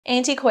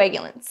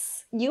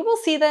Anticoagulants. You will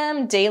see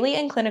them daily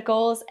in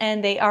clinicals,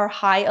 and they are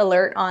high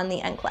alert on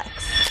the NCLEX.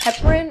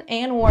 Heparin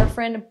and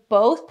Warfarin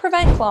both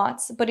prevent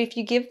clots, but if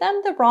you give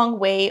them the wrong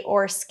way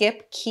or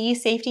skip key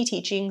safety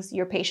teachings,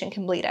 your patient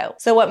can bleed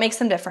out. So what makes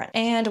them different?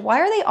 And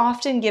why are they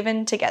often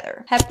given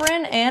together?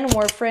 Heparin and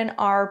Warfarin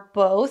are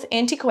both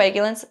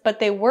anticoagulants, but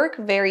they work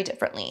very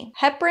differently.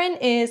 Heparin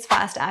is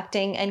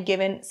fast-acting and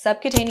given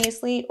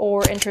subcutaneously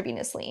or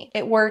intravenously.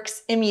 It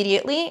works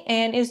immediately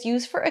and is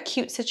used for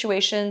acute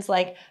situations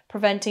like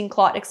preventing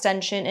clot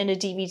extension in a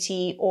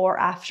DVT or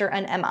after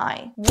an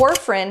MI.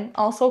 Warfarin,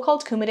 also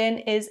called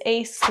Coumadin, is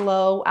a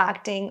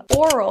slow-acting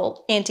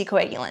oral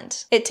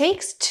anticoagulant. It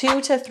takes 2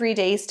 to 3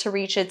 days to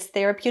reach its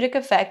therapeutic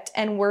effect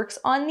and works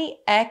on the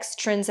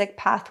extrinsic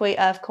pathway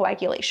of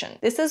coagulation.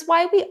 This is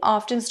why we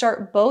often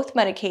start both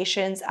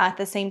medications at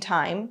the same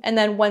time, and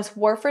then once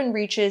Warfarin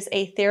reaches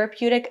a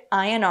therapeutic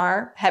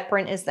INR,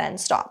 heparin is then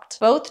stopped.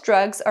 Both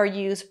drugs are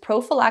used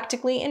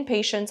prophylactically in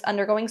patients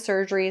undergoing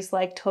surgeries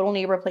like total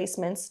knee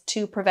replacements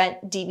to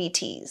prevent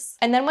DVTs.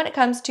 And then when it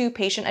comes to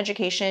patient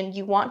education,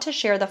 you want to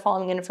share the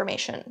following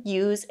information.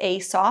 Use a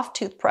soft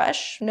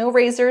toothbrush, no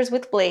razors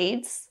with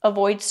blades,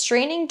 avoid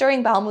straining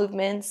during bowel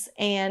movements,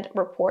 and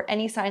report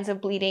any signs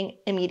of bleeding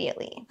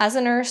immediately. As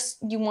a nurse,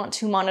 you want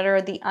to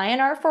monitor the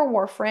INR for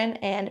Warfarin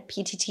and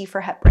PTT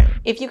for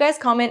heparin. If you guys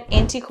comment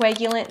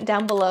anticoagulant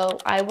down below,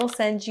 I will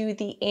send you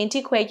the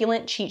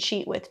anticoagulant cheat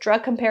sheet with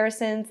drug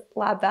comparisons,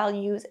 lab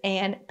values,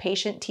 and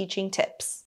patient teaching tips.